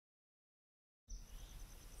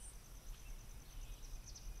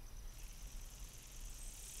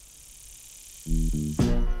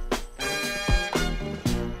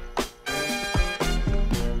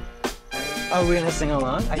Are we gonna sing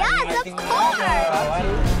along? Yes, of course!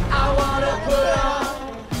 I wanna put on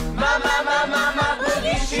my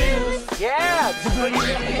boogie shoes. Yeah! I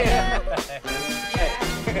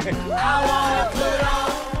wanna put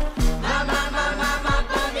on my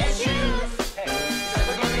boogie shoes. Just a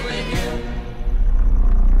boogie with you.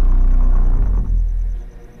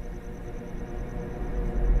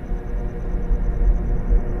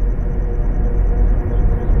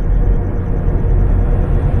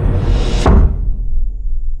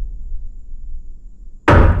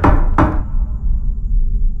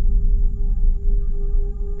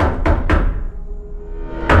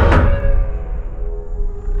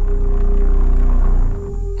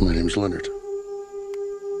 My name's Leonard.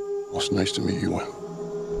 Well, it's nice to meet you.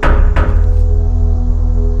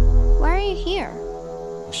 Why are you here?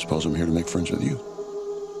 I suppose I'm here to make friends with you.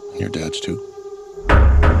 And your dad's too.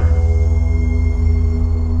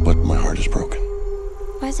 But my heart is broken.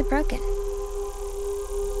 Why is it broken?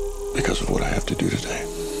 Because of what I have to do today.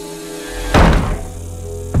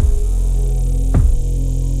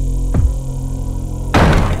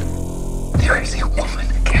 There is a woman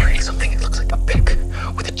carrying something that looks like a pick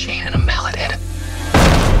with a chain and a mallet in it.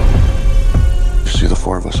 You see, the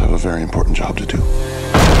four of us have a very important job to do.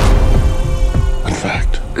 In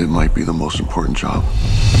fact, it might be the most important job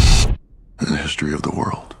in the history of the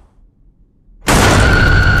world.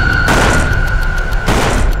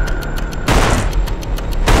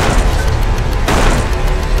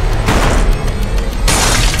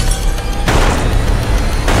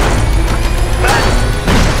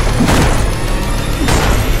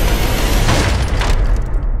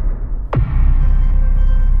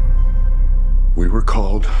 We were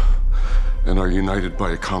called and are united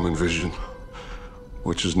by a common vision,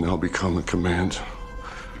 which has now become a command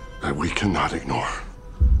that we cannot ignore.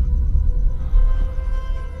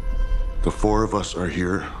 The four of us are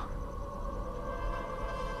here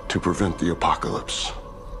to prevent the apocalypse.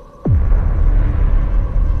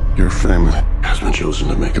 Your family has been chosen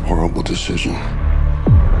to make a horrible decision.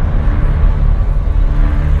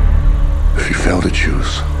 If you fail to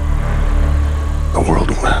choose, the world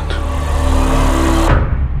will end.